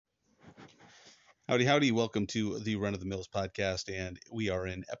Howdy, howdy. Welcome to the Run of the Mills podcast. And we are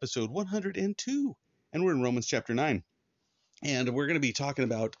in episode 102, and we're in Romans chapter 9. And we're going to be talking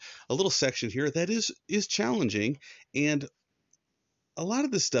about a little section here that is challenging. And a lot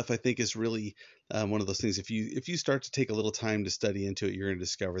of this stuff, I think, is really one of those things. If you start to take a little time to study into it, you're going to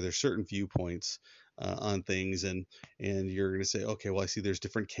discover there's certain viewpoints on things, and you're going to say, okay, well, I see there's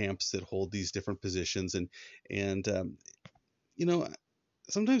different camps that hold these different positions, and you know,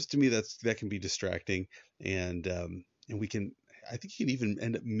 sometimes to me that can be distracting, and we can, I think you can even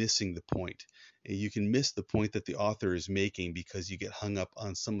end up missing the point. You can miss the point that the author is making because you get hung up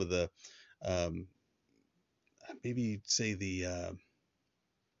on some of the um, maybe say the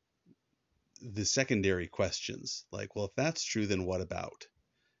secondary questions, like, well, if that's true, then what about,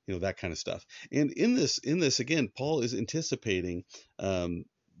 that kind of stuff. And in this again, Paul is anticipating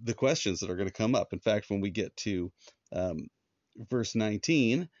the questions that are going to come up. In fact, when we get to um, verse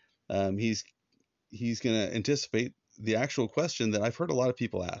 19, he's going to anticipate the actual question that I've heard a lot of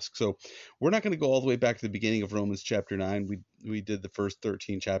people ask. So we're not going to go all the way back to the beginning of Romans chapter 9. We did the first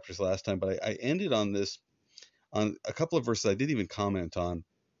 13 chapters last time, but I ended on this, on a couple of verses I didn't even comment on,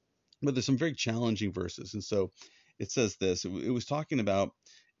 but there's some very challenging verses. And so it says this. It was talking about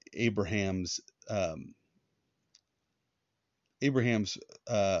Abraham's um, Abraham's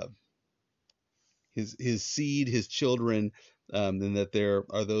his seed, his children, and that there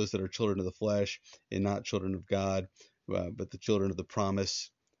are those that are children of the flesh and not children of God, but the children of the promise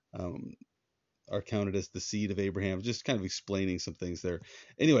um, are counted as the seed of Abraham. Just kind of explaining some things there.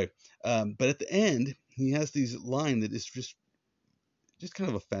 Anyway, but at the end, he has these line that is just kind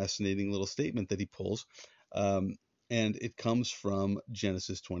of a fascinating little statement that he pulls, um, and it comes from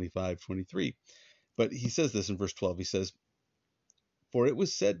Genesis 25:23. But he says this in verse 12. He says, "For it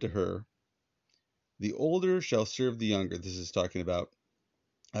was said to her, the older shall serve the younger." This is talking about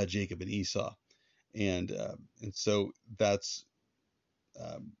Jacob and Esau, and so that's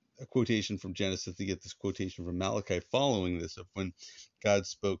a quotation from Genesis. To get this quotation from Malachi following this, of when God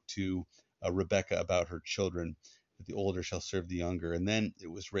spoke to Rebekah about her children, that the older shall serve the younger. And then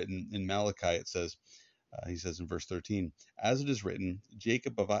it was written in Malachi. It says, he says in verse 13, "As it is written,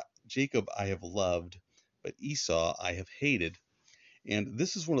 Jacob I have loved, but Esau I have hated." And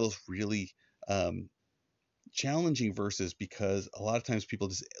this is one of those really um, challenging verses, because a lot of times people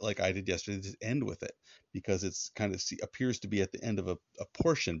just, like I did yesterday, just end with it because it's kind of appears to be at the end of a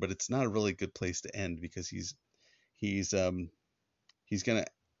portion, but it's not a really good place to end, because he's going to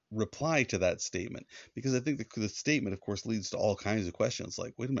reply to that statement, because I think the statement, of course, leads to all kinds of questions,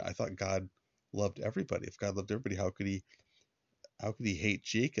 like, wait a minute, I thought God loved everybody. If God loved everybody, how could he hate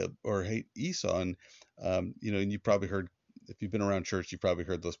Jacob or hate Esau? And and you probably heard, if you've been around church, you probably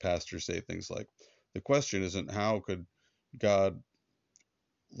heard those pastors say things like, the question isn't how could God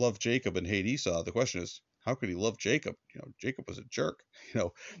love Jacob and hate Esau. The question is, how could he love Jacob? Jacob was a jerk.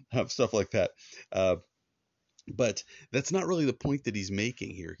 Stuff like that. Uh, but that's not really the point that he's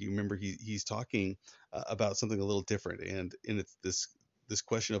making here. You remember, he's talking about something a little different, and it's this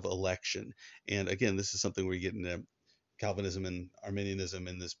question of election. And again, this is something where you get into Calvinism and Arminianism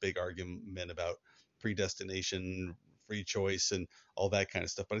and this big argument about predestination, free choice, and all that kind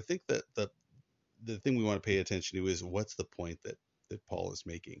of stuff. But I think that the thing we want to pay attention to is, what's the point that Paul is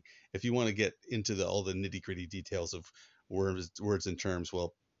making. If you want to get into all the nitty gritty details of words and terms,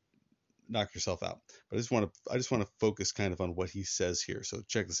 well, knock yourself out. But I just want to focus kind of on what he says here. So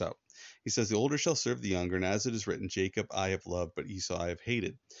check this out. He says, the older shall serve the younger, and as it is written, Jacob I have loved, but Esau I have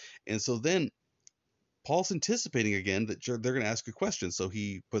hated. And so then Paul's anticipating again that they're going to ask a question. So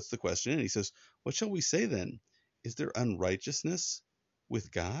he puts the question in. He says, what shall we say then? Is there unrighteousness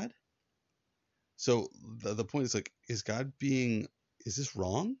with God? So the point is, like, is this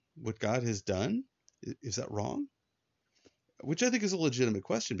wrong? What God has done? Is that wrong? Which I think is a legitimate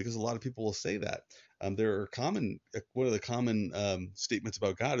question, because a lot of people will say that. One of the common statements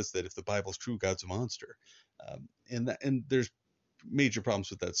about God is that if the Bible is true, God's a monster. And there's major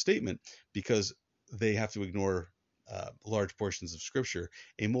problems with that statement, because they have to ignore large portions of Scripture.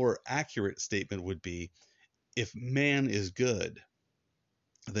 A more accurate statement would be, if man is good,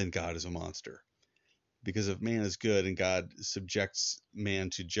 then God is a monster. Because if man is good and God subjects man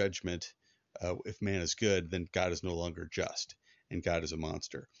to judgment, if man is good, then God is no longer just, and God is a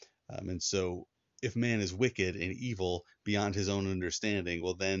monster. And so if man is wicked and evil beyond his own understanding,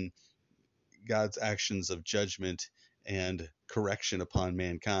 well, then God's actions of judgment and correction upon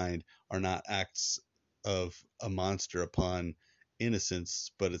mankind are not acts of a monster upon innocence,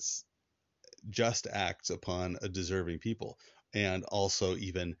 but it's just acts upon a deserving people, and also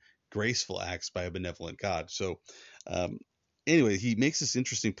even graceful acts by a benevolent God. So anyway, he makes this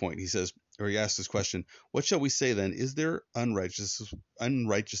interesting point. He says, or he asks this question, what shall we say then? Is there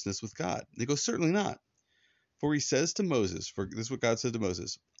unrighteousness with God? And he goes, certainly not. For he says to Moses, for this is what God said to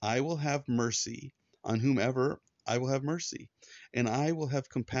Moses, I will have mercy on whomever I will have mercy, and I will have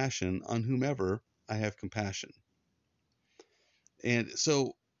compassion on whomever I have compassion. And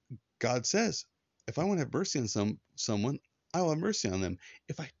so God says, if I want to have mercy on someone, I will have mercy on them.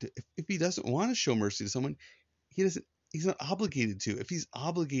 If he doesn't want to show mercy to someone, he's not obligated to. If he's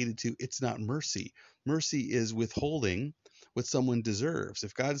obligated to, it's not mercy. Mercy is withholding what someone deserves.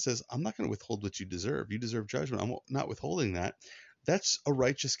 If God says, I'm not going to withhold what you deserve judgment, I'm not withholding that, that's a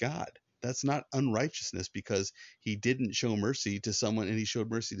righteous God. That's not unrighteousness because he didn't show mercy to someone and he showed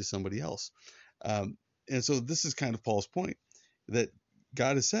mercy to somebody else. And so this is kind of Paul's point, that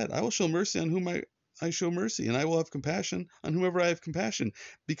God has said, I will show mercy on whom I show mercy, and I will have compassion on whomever I have compassion.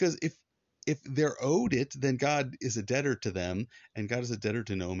 Because if they're owed it, then God is a debtor to them, and God is a debtor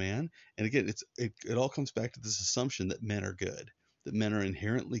to no man. And again, it all comes back to this assumption that men are good, that men are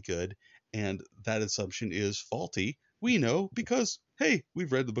inherently good, and that assumption is faulty. We know because, hey,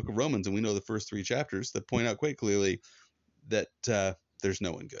 we've read the book of Romans, and we know the first 3 chapters that point out quite clearly that there's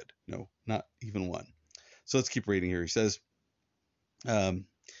no one good. No, not even one. So let's keep reading here. He says,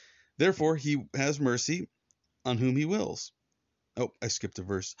 therefore, he has mercy on whom he wills. Oh, I skipped a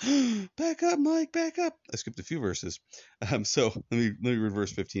verse. Back up, Mike, back up. I skipped a few verses. So let me read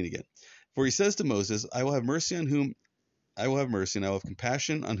verse 15 again. For he says to Moses, I will have mercy on whom I will have mercy, and I will have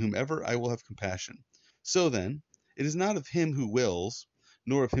compassion on whomever I will have compassion. So then, it is not of him who wills,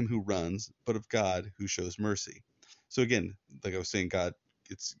 nor of him who runs, but of God who shows mercy. So again, like I was saying,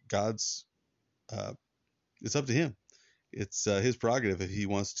 it's God's, it's up to him. It's his prerogative if he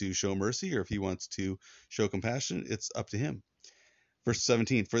wants to show mercy or if he wants to show compassion. It's up to him. Verse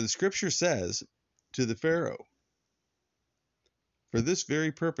 17, for the scripture says to the Pharaoh, for this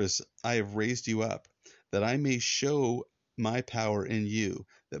very purpose I have raised you up, that I may show my power in you,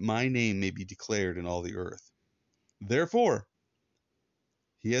 that my name may be declared in all the earth. Therefore,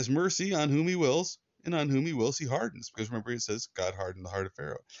 he has mercy on whom he wills, and on whom he wills he hardens. Because remember, it says God hardened the heart of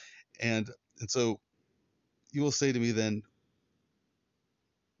Pharaoh. And so you will say to me then,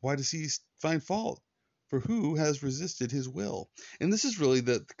 why does he find fault? For who has resisted his will? And this is really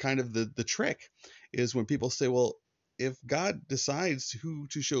the kind of the trick, is when people say, well, if God decides who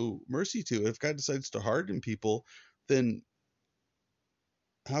to show mercy to, if God decides to harden people, then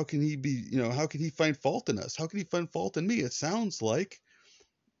how can he find fault in us? How can he find fault in me? It sounds like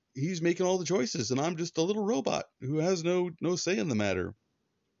he's making all the choices and I'm just a little robot who has no say in the matter.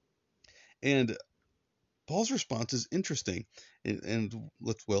 And Paul's response is interesting, and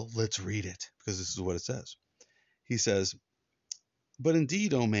let's read it, because this is what it says. He says, but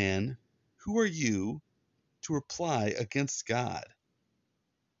indeed, O man, who are you to reply against God?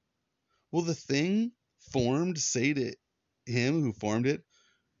 Will the thing formed say to him who formed it,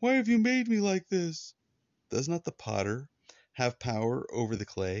 why have you made me like this? Does not the potter have power over the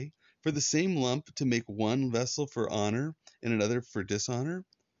clay, for the same lump to make one vessel for honor and another for dishonor?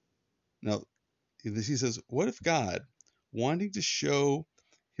 Now, he says, what if God, wanting to show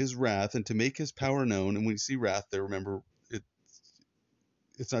his wrath and to make his power known, and when you see wrath there, remember,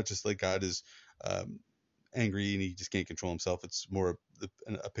 it's not just like God is angry and he just can't control himself. It's more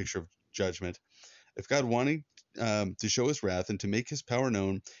a picture of judgment. If God, wanting to show his wrath and to make his power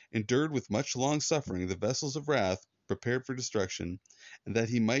known, endured with much long suffering the vessels of wrath prepared for destruction, and that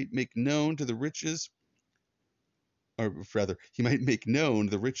he might make known the riches of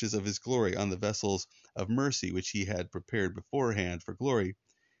his glory on the vessels of mercy which he had prepared beforehand for glory,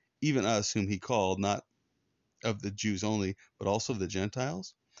 even us whom he called, not of the Jews only, but also of the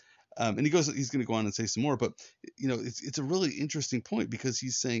Gentiles. And he's going to go on and say some more, but it's a really interesting point, because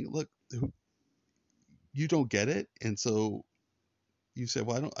he's saying, look, you don't get it, and so you say,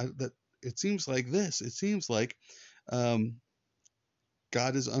 well, it seems like this. It seems like God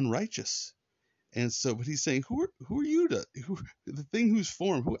is unrighteous. And so, but he's saying, who are you the thing who's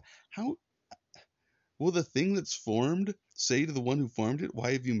formed? How will the thing that's formed say to the one who formed it,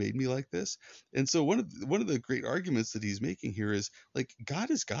 why have you made me like this? And so one of the great arguments that he's making here is, like,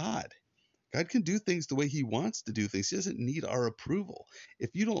 God is God. God can do things the way he wants to do things. He doesn't need our approval. If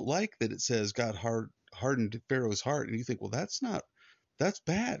you don't like that it says God hardened Pharaoh's heart, and you think, well, that's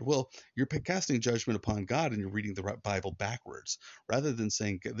bad. Well, you're casting judgment upon God, and you're reading the Bible backwards, rather than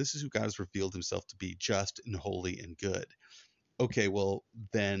saying, this is who God has revealed himself to be, just and holy and good. Okay, well,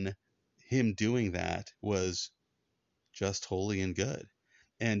 then him doing that was just, holy, and good.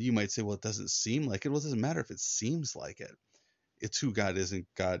 And you might say, well, it doesn't seem like it. Well, it doesn't matter if it seems like it. It's who God is and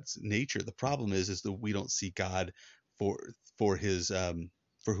God's nature. The problem is that we don't see God for his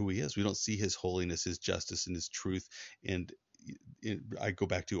for who he is. We don't see his holiness, his justice, and his truth. And I go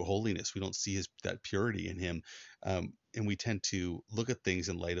back to holiness. We don't see that purity in him. And we tend to look at things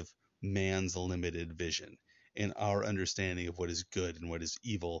in light of man's limited vision and our understanding of what is good and what is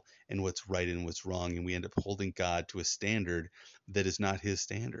evil and what's right and what's wrong. And we end up holding God to a standard that is not his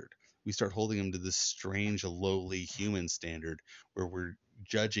standard. We start holding him to this strange, lowly human standard where we're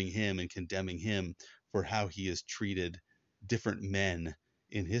judging him and condemning him for how he has treated different men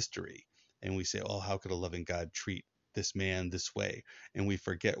in history. And we say, oh, how could a loving God treat this man this way? And we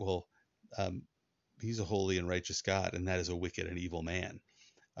forget, well, he's a holy and righteous God, and that is a wicked and evil man.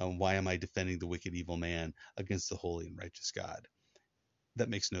 Why am I defending the wicked, evil man against the holy and righteous God? That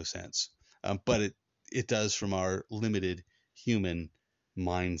makes no sense. But it does from our limited human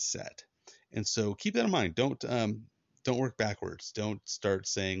mindset. And so keep that in mind. Don't work backwards. Don't start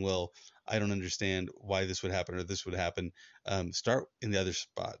saying, well, I don't understand why this would happen or this would happen. Start in the other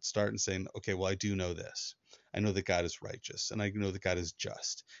spot. Start and saying, okay, well, I do know this. I know that God is righteous, and I know that God is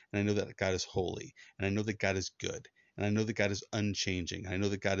just, and I know that God is holy, and I know that God is good, and I know that God is unchanging. I know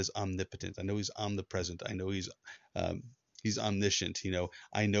that God is omnipotent. I know he's omnipresent. I know he's omniscient.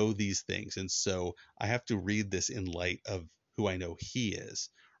 I know these things. And so I have to read this in light of who I know he is,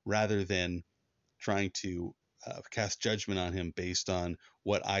 rather than trying to cast judgment on him based on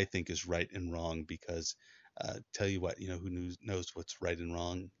what I think is right and wrong. Because tell you what, who knows what's right and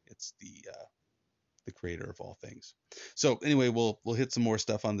wrong? It's the creator of all things. So anyway, we'll hit some more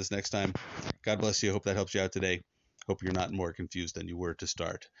stuff on this next time. God bless you. I hope that helps you out today. Hope you're not more confused than you were to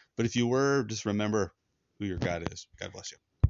start. But if you were, just remember who your God is. God bless you.